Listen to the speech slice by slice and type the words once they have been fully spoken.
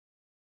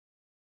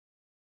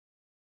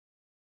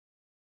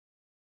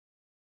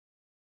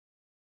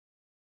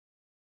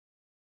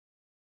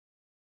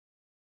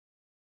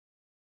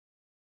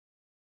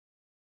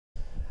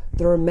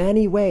There are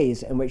many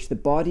ways in which the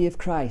body of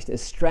Christ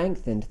is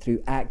strengthened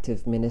through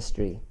active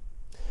ministry.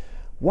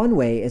 One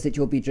way is that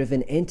you'll be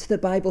driven into the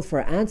Bible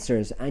for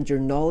answers, and your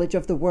knowledge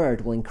of the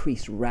Word will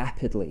increase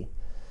rapidly.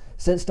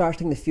 Since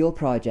starting the Fuel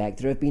Project,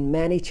 there have been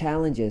many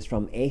challenges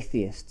from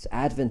atheists,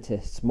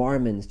 Adventists,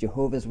 Mormons,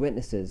 Jehovah's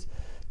Witnesses,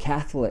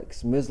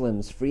 Catholics,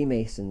 Muslims,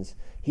 Freemasons,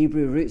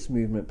 Hebrew Roots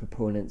Movement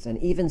proponents, and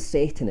even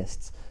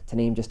Satanists, to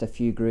name just a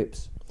few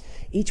groups.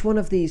 Each one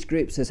of these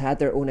groups has had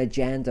their own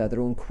agenda,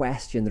 their own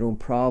question, their own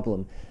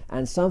problem,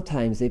 and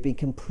sometimes they've been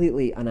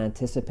completely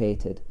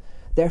unanticipated.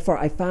 Therefore,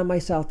 I found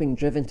myself being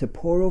driven to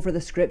pore over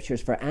the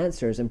scriptures for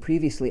answers in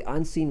previously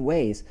unseen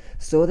ways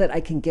so that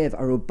I can give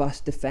a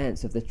robust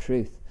defense of the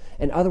truth.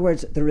 In other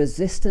words, the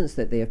resistance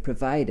that they have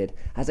provided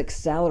has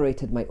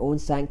accelerated my own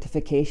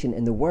sanctification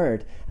in the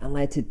Word and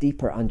led to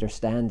deeper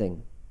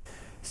understanding.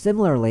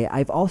 Similarly,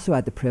 I've also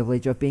had the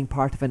privilege of being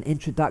part of an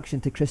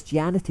Introduction to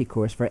Christianity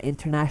course for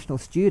international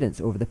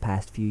students over the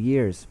past few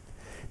years.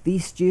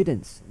 These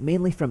students,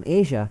 mainly from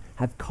Asia,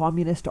 have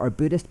communist or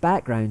Buddhist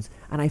backgrounds,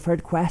 and I've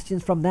heard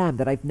questions from them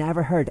that I've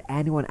never heard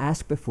anyone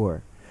ask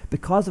before.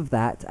 Because of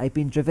that, I've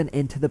been driven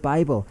into the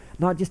Bible,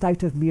 not just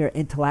out of mere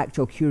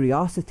intellectual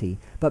curiosity,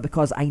 but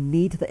because I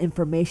need the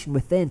information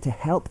within to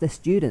help the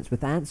students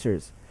with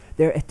answers.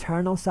 Their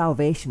eternal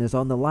salvation is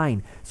on the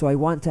line, so I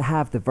want to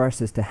have the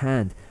verses to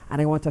hand,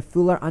 and I want a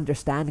fuller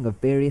understanding of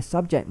various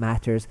subject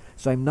matters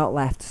so I'm not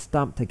left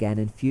stumped again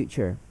in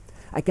future.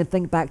 I can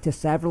think back to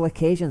several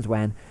occasions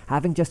when,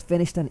 having just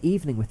finished an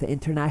evening with the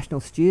international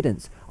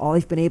students, all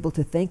I've been able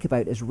to think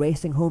about is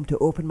racing home to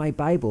open my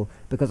Bible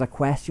because a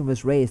question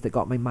was raised that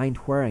got my mind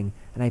whirring,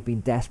 and I've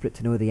been desperate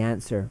to know the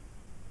answer.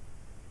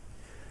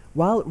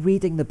 While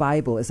reading the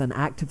Bible is an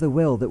act of the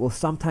will that will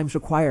sometimes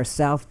require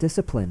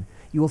self-discipline,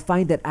 you will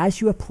find that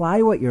as you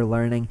apply what you're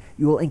learning,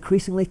 you will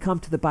increasingly come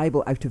to the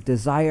Bible out of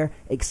desire,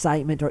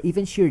 excitement, or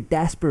even sheer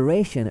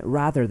desperation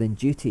rather than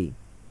duty.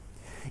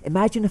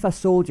 Imagine if a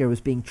soldier was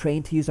being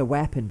trained to use a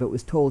weapon but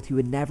was told he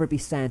would never be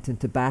sent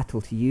into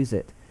battle to use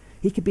it.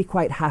 He could be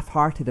quite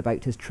half-hearted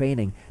about his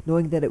training,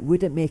 knowing that it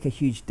wouldn't make a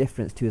huge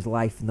difference to his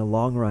life in the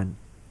long run.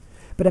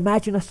 But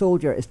imagine a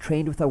soldier is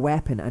trained with a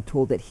weapon and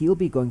told that he'll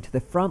be going to the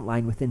front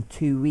line within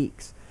 2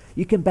 weeks.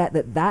 You can bet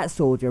that that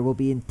soldier will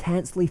be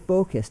intensely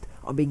focused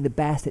on being the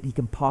best that he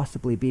can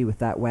possibly be with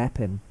that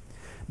weapon.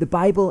 The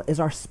Bible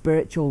is our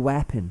spiritual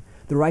weapon.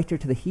 The writer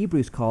to the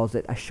Hebrews calls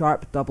it a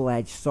sharp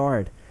double-edged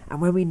sword. And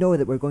when we know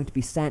that we're going to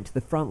be sent to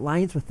the front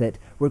lines with it,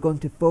 we're going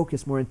to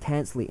focus more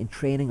intensely in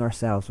training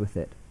ourselves with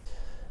it.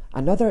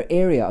 Another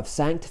area of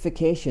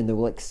sanctification that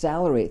will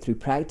accelerate through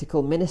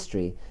practical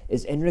ministry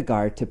is in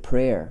regard to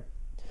prayer.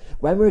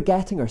 When we're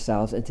getting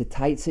ourselves into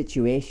tight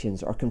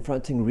situations or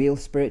confronting real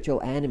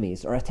spiritual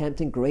enemies or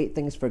attempting great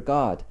things for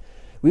God,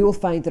 we will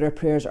find that our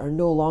prayers are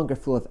no longer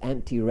full of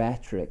empty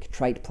rhetoric,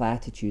 trite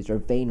platitudes, or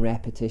vain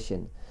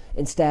repetition.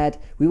 Instead,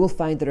 we will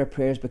find that our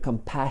prayers become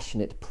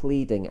passionate,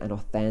 pleading, and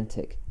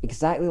authentic,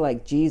 exactly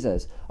like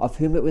Jesus, of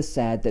whom it was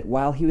said that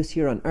while he was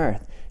here on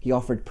earth, he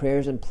offered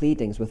prayers and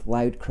pleadings with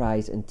loud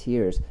cries and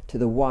tears to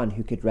the one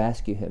who could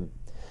rescue him.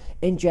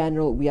 In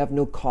general, we have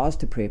no cause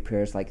to pray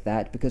prayers like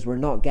that because we're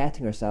not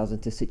getting ourselves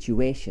into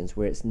situations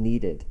where it's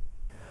needed.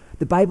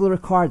 The Bible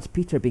records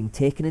Peter being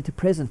taken into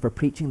prison for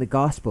preaching the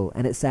gospel,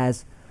 and it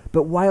says,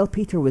 "But while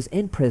Peter was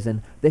in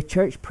prison, the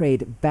church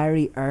prayed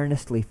very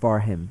earnestly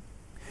for him."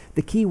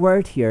 The key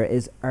word here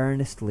is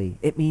earnestly.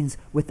 It means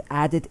with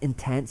added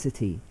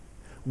intensity.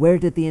 Where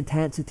did the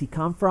intensity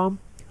come from?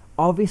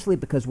 Obviously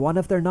because one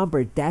of their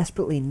number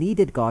desperately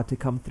needed God to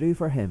come through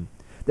for him.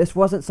 This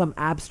wasn't some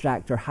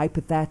abstract or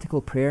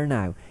hypothetical prayer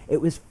now. It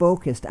was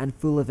focused and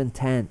full of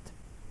intent.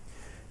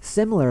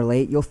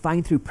 Similarly, you'll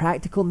find through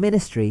practical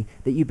ministry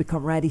that you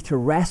become ready to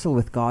wrestle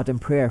with God in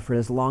prayer for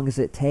as long as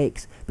it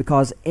takes,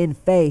 because in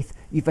faith,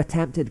 you've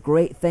attempted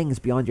great things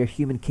beyond your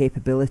human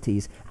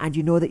capabilities, and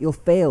you know that you'll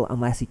fail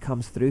unless he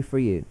comes through for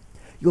you.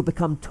 You'll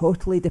become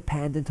totally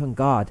dependent on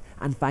God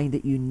and find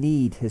that you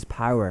need his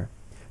power.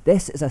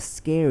 This is a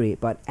scary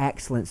but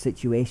excellent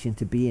situation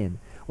to be in.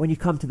 When you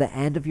come to the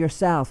end of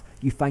yourself,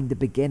 you find the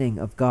beginning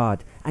of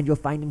God, and you'll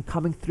find him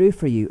coming through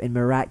for you in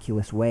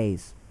miraculous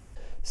ways.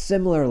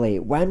 Similarly,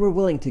 when we're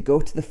willing to go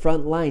to the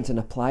front lines and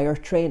apply our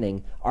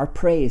training, our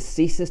praise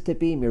ceases to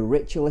be mere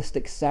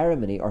ritualistic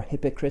ceremony or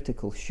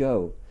hypocritical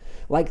show.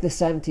 Like the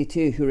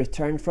 72 who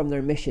returned from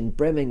their mission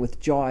brimming with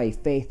joy,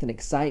 faith, and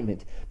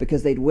excitement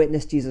because they'd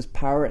witnessed Jesus'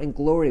 power and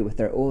glory with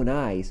their own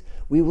eyes,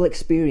 we will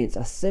experience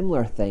a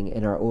similar thing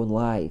in our own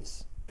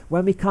lives.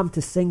 When we come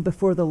to sing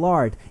before the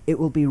Lord, it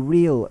will be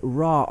real,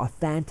 raw,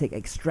 authentic,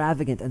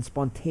 extravagant, and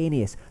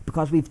spontaneous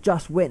because we've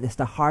just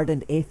witnessed a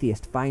hardened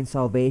atheist find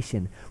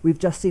salvation. We've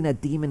just seen a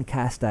demon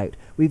cast out.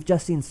 We've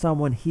just seen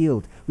someone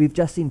healed. We've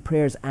just seen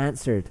prayers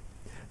answered.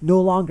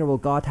 No longer will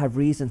God have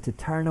reason to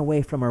turn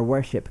away from our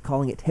worship,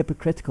 calling it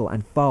hypocritical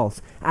and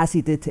false, as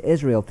he did to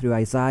Israel through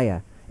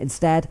Isaiah.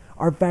 Instead,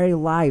 our very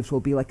lives will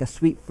be like a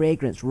sweet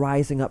fragrance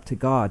rising up to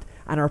God,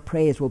 and our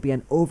praise will be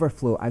an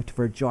overflow out of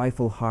our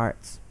joyful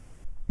hearts.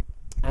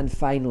 And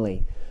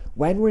finally,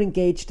 When we're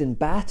engaged in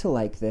battle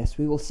like this,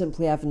 we will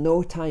simply have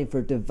no time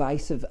for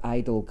divisive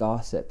idle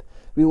gossip.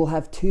 We will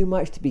have too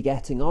much to be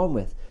getting on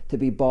with to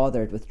be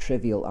bothered with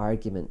trivial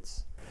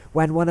arguments.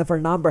 When one of our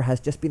number has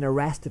just been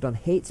arrested on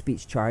hate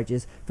speech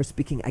charges for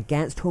speaking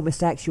against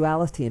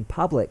homosexuality in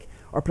public,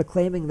 or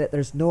proclaiming that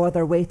there's no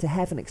other way to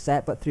heaven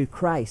except but through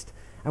Christ,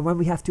 and when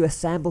we have to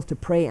assemble to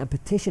pray and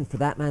petition for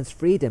that man's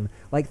freedom,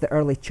 like the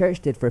early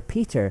church did for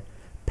Peter,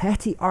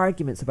 petty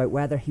arguments about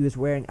whether he was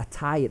wearing a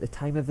tie at the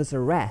time of his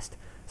arrest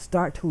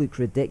start to look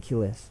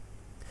ridiculous.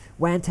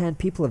 When 10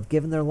 people have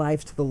given their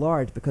lives to the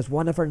Lord because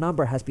one of our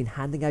number has been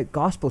handing out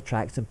gospel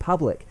tracts in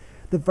public,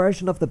 the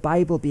version of the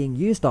Bible being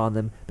used on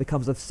them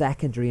becomes of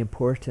secondary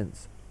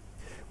importance.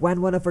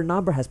 When one of our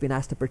number has been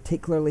asked a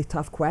particularly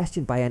tough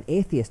question by an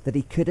atheist that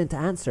he couldn't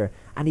answer,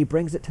 and he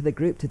brings it to the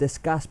group to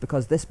discuss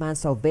because this man's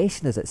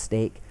salvation is at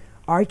stake,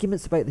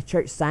 arguments about the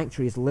church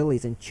sanctuaries,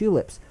 lilies and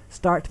tulips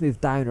start to move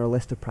down our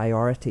list of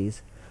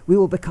priorities. We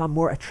will become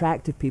more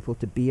attractive people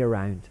to be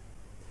around.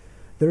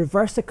 The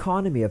reverse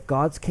economy of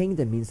God's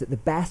kingdom means that the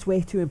best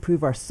way to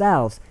improve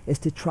ourselves is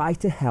to try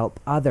to help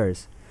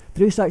others.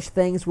 Through such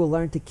things, we'll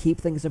learn to keep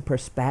things in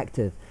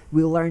perspective.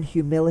 We'll learn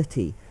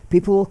humility.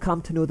 People will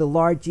come to know the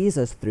Lord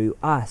Jesus through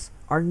us.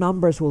 Our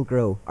numbers will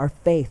grow. Our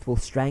faith will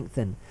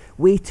strengthen.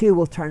 We too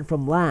will turn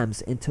from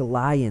lambs into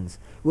lions.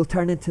 We'll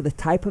turn into the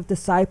type of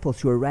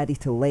disciples who are ready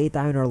to lay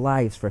down our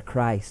lives for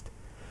Christ.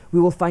 We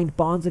will find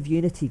bonds of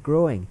unity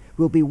growing.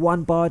 We'll be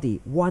one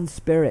body, one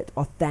spirit,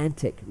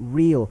 authentic,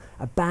 real,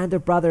 a band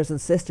of brothers and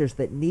sisters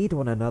that need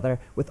one another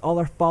with all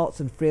our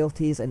faults and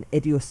frailties and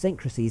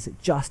idiosyncrasies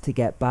just to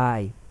get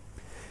by.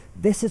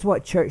 This is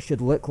what church should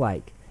look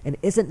like, and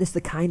isn't this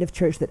the kind of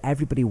church that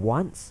everybody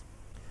wants?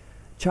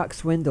 Chuck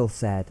Swindoll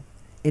said,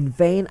 "In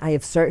vain I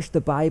have searched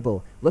the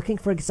Bible, looking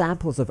for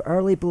examples of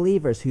early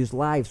believers whose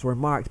lives were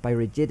marked by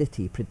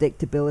rigidity,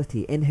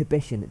 predictability,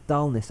 inhibition,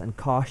 dullness, and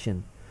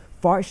caution.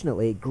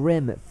 Fortunately,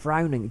 grim,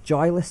 frowning,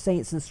 joyless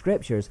saints in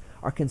scriptures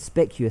are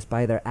conspicuous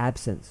by their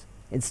absence.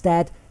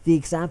 Instead, the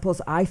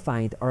examples I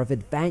find are of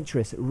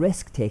adventurous,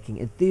 risk-taking,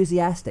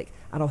 enthusiastic,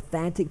 and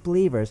authentic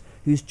believers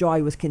whose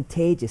joy was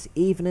contagious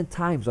even in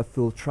times of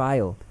full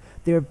trial.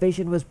 Their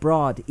vision was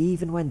broad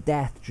even when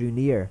death drew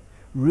near.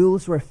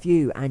 Rules were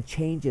few and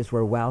changes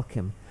were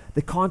welcome.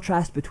 The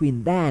contrast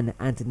between then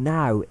and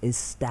now is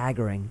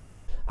staggering."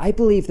 I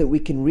believe that we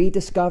can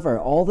rediscover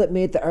all that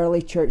made the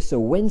early church so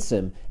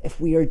winsome if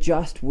we are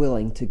just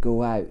willing to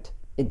go out.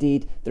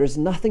 Indeed, there is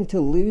nothing to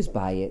lose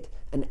by it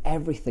and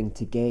everything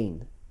to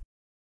gain.